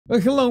Well,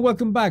 hello,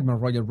 welcome back, my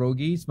Royal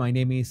Rogues. My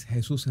name is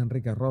Jesus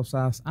Enrique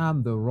Rosas.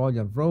 I'm the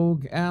Royal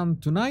Rogue,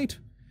 and tonight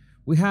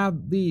we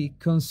have the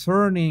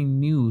concerning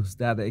news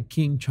that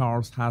King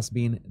Charles has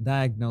been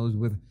diagnosed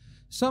with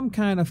some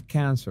kind of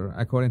cancer,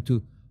 according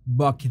to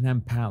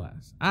Buckingham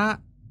Palace. A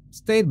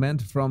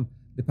statement from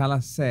the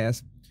palace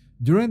says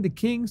during the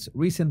king's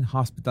recent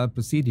hospital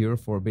procedure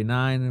for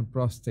benign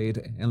prostate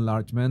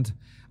enlargement,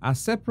 a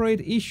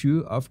separate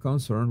issue of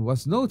concern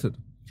was noted.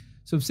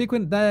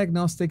 Subsequent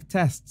diagnostic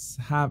tests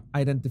have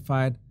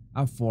identified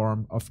a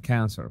form of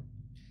cancer.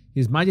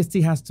 His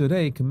Majesty has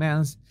today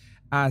commenced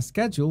a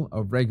schedule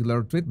of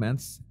regular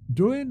treatments,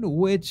 during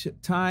which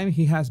time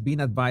he has been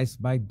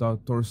advised by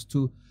doctors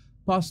to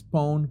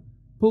postpone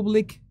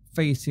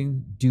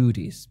public-facing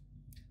duties.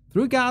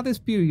 Throughout this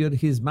period,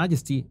 His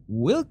Majesty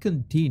will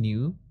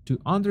continue to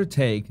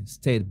undertake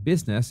state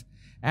business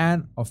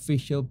and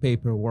official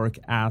paperwork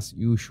as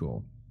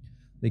usual.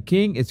 The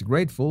King is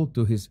grateful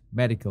to his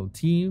medical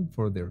team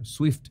for their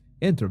swift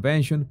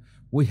intervention,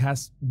 which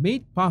has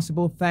made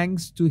possible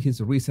thanks to his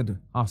recent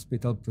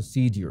hospital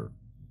procedure.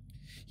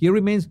 He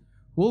remains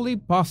fully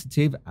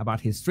positive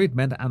about his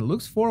treatment and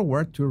looks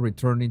forward to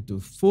returning to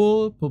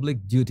full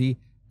public duty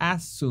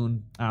as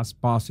soon as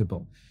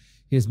possible.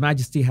 His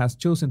Majesty has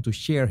chosen to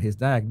share his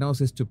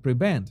diagnosis to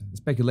prevent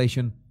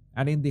speculation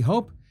and in the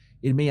hope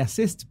it may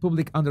assist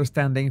public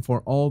understanding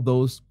for all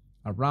those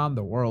around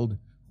the world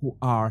who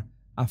are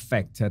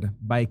affected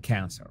by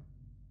cancer.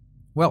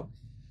 Well,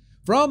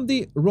 from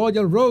the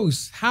Royal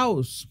Rose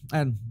House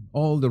and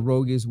all the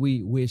rogues,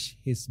 we wish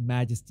His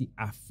Majesty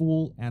a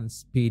full and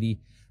speedy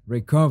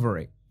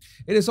recovery.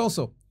 It is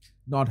also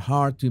not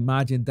hard to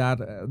imagine that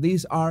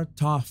these are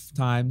tough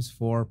times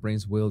for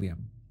Prince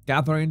William.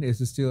 Catherine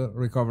is still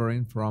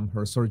recovering from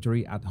her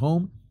surgery at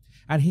home,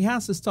 and he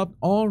has stopped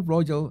all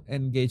royal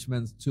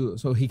engagements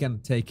so he can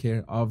take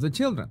care of the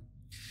children.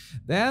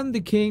 Then the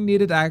king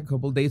needed a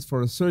couple days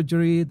for a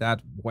surgery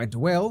that went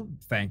well,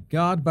 thank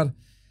God, but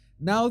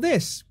now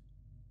this.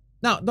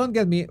 Now, don't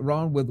get me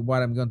wrong with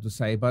what I'm going to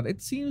say, but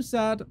it seems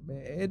that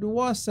it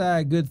was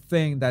a good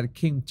thing that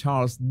King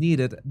Charles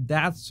needed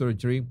that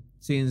surgery,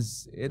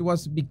 since it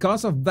was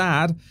because of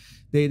that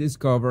they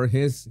discovered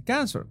his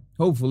cancer,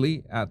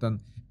 hopefully at an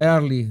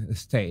early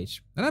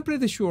stage. And I'm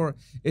pretty sure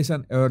it's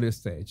an early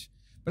stage.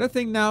 But I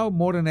think now,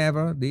 more than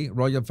ever, the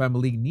royal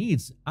family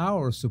needs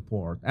our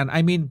support. And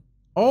I mean,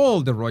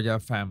 all the royal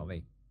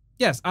family.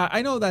 Yes,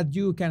 I know that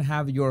you can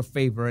have your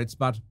favorites,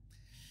 but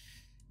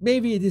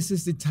maybe this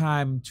is the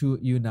time to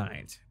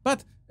unite.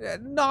 But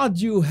not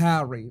you,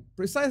 Harry.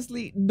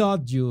 Precisely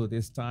not you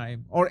this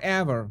time, or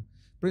ever.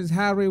 Prince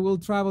Harry will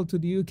travel to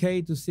the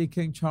UK to see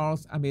King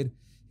Charles amid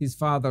his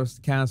father's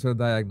cancer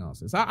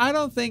diagnosis. I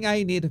don't think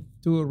I need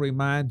to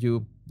remind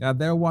you that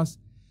there was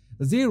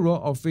zero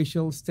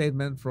official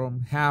statement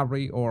from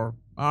Harry or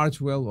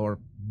Archewell or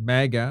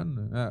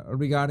Meghan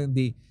regarding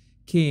the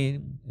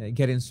King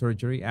getting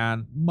surgery,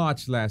 and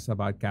much less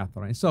about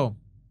Catherine. So,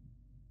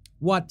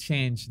 what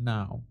changed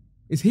now?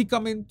 Is he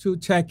coming to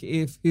check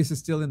if he's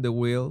still in the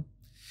will?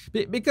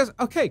 Because,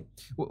 okay,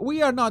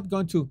 we are not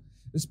going to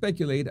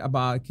speculate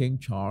about King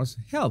Charles'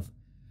 health,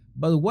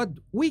 but what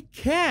we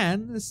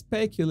can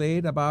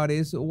speculate about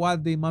is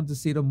what the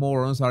Montecito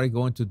morons are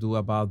going to do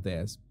about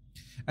this.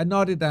 And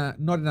not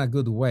in a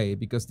good way,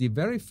 because the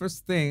very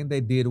first thing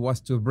they did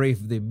was to brief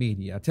the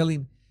media,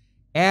 telling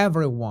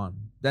everyone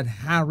that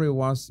Harry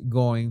was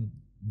going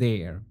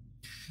there.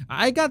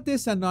 I got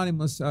this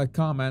anonymous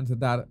comment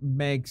that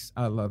makes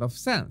a lot of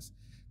sense.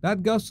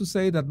 That goes to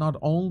say that not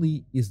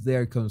only is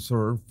there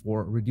concern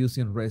for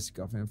reducing risk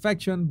of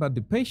infection, but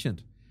the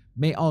patient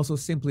may also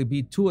simply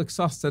be too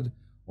exhausted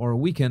or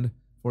weakened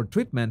for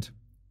treatment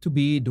to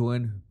be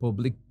doing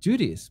public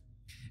duties.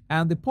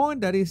 And the point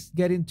that is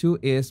getting to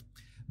is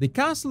the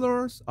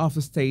counselors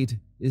of state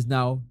is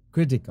now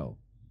critical.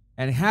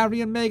 And Harry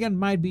and Meghan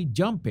might be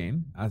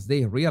jumping as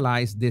they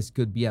realize this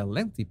could be a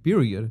lengthy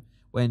period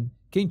when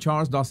King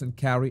Charles doesn't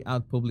carry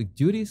out public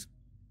duties,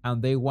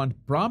 and they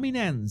want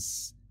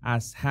prominence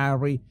as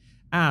Harry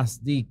as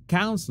the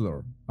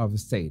Counselor of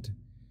State.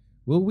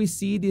 Will we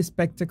see the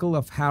spectacle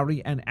of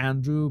Harry and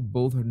Andrew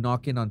both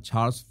knocking on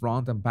Charles'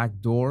 front and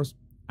back doors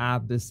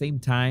at the same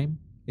time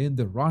in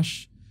the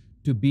rush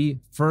to be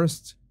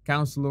first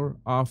Counselor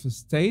of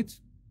State?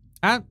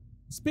 And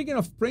speaking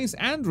of Prince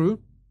Andrew,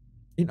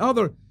 in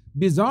other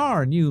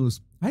bizarre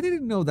news, I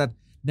didn't know that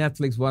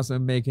Netflix was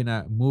making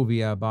a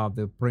movie about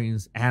the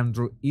Prince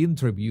Andrew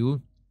interview.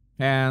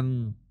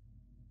 And,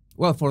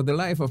 well, for the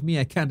life of me,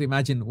 I can't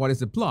imagine what is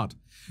the plot.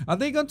 Are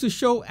they going to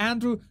show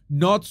Andrew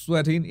not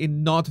sweating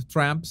in not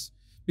tramps?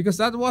 Because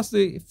that was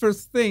the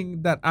first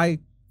thing that I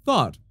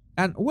thought.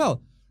 And,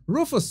 well,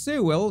 Rufus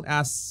Sewell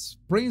as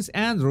Prince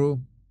Andrew,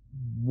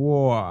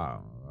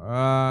 wow.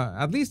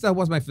 At least that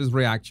was my first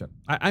reaction.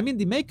 I mean,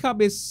 the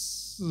makeup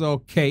is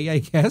okay, I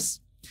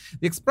guess.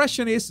 The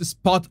expression is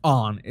spot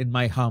on, in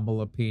my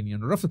humble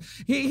opinion.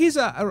 He's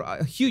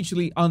a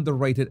hugely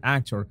underrated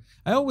actor.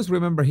 I always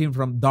remember him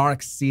from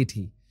Dark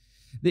City.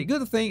 The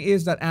good thing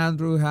is that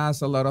Andrew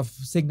has a lot of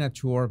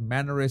signature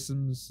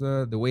mannerisms,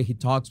 the way he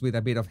talks with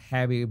a bit of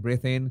heavy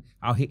breathing,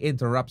 how he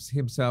interrupts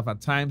himself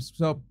at times.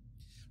 So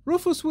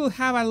Rufus will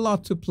have a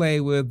lot to play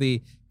with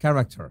the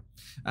character.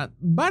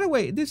 By the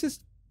way, this is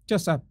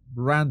just a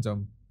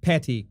random,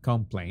 petty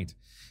complaint,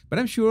 but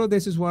I'm sure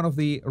this is one of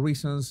the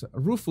reasons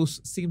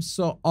Rufus seems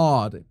so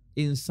odd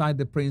inside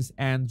the Prince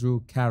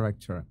Andrew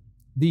character.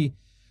 The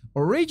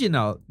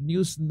original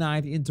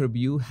Newsnight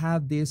interview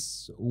had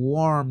this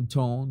warm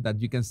tone that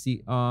you can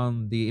see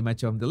on the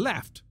image on the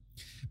left.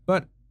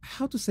 But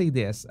how to say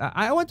this?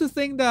 I want to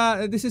think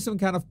that this is some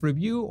kind of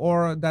preview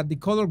or that the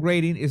color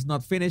grading is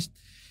not finished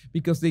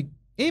because the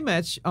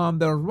image on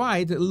the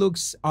right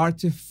looks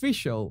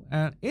artificial,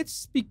 and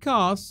it's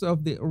because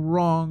of the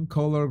wrong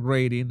color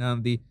grading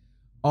and the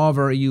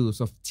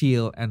overuse of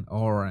teal and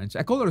orange,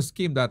 a color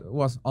scheme that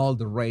was all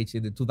the rage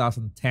in the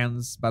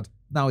 2010s, but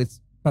now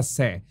it's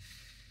passé.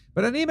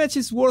 But an image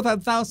is worth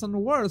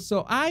 1,000 words,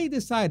 so I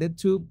decided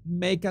to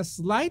make a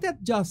slight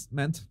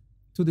adjustment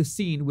to the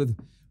scene with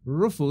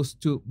Rufus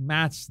to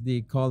match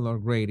the color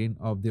grading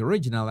of the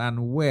original,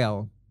 and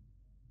well,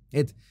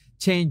 it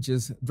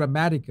changes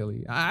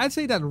dramatically. I'd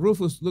say that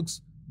Rufus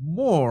looks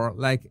more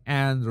like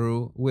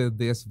Andrew with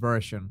this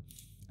version.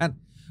 And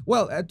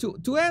well,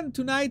 to end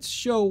tonight's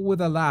show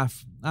with a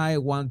laugh, I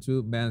want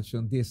to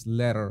mention this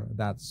letter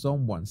that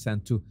someone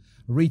sent to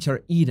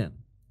Richard Eden.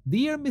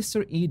 Dear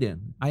Mr.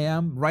 Eden, I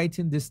am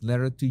writing this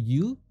letter to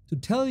you to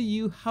tell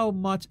you how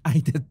much I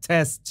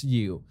detest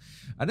you.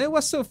 And it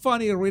was so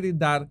funny reading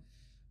that,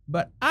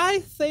 but I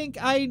think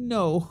I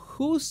know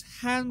whose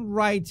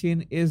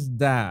handwriting is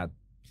that.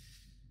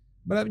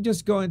 But I'm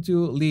just going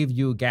to leave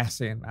you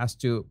guessing as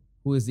to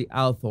who is the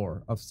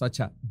author of such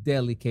a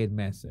delicate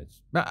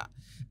message. But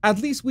at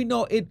least we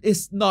know it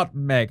is not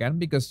Meghan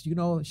because, you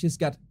know, she's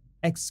got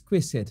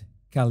exquisite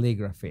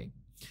calligraphy.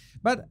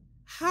 But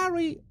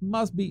Harry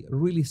must be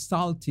really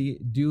salty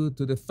due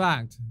to the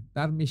fact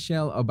that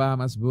Michelle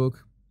Obama's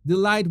book, The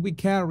Light We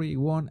Carry,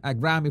 won a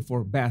Grammy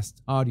for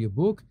Best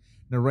Audiobook,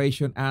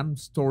 Narration, and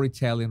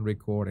Storytelling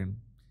Recording.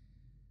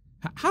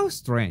 How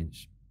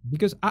strange,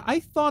 because I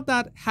thought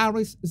that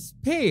Harry's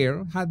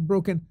Spare had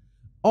broken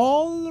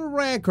all the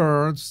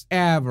records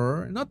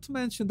ever, not to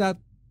mention that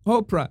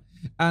Oprah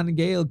and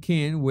Gayle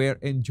King were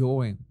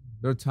enjoying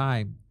their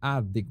time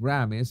at the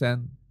Grammys,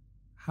 and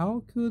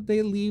how could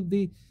they leave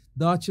the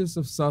Duchess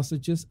of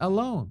Sausages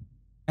alone?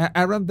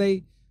 Aren't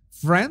they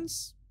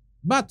friends?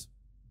 But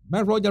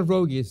my Royal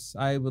Rogues,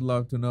 I would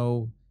love to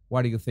know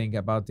what do you think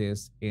about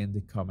this in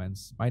the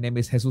comments. My name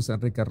is Jesus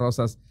Enrique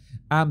Rosas.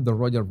 I'm the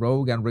Royal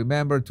Rogue, and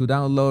remember to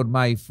download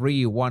my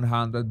free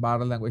 100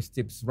 body language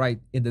tips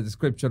right in the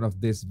description of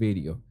this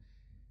video.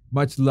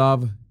 Much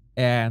love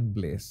and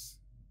bliss.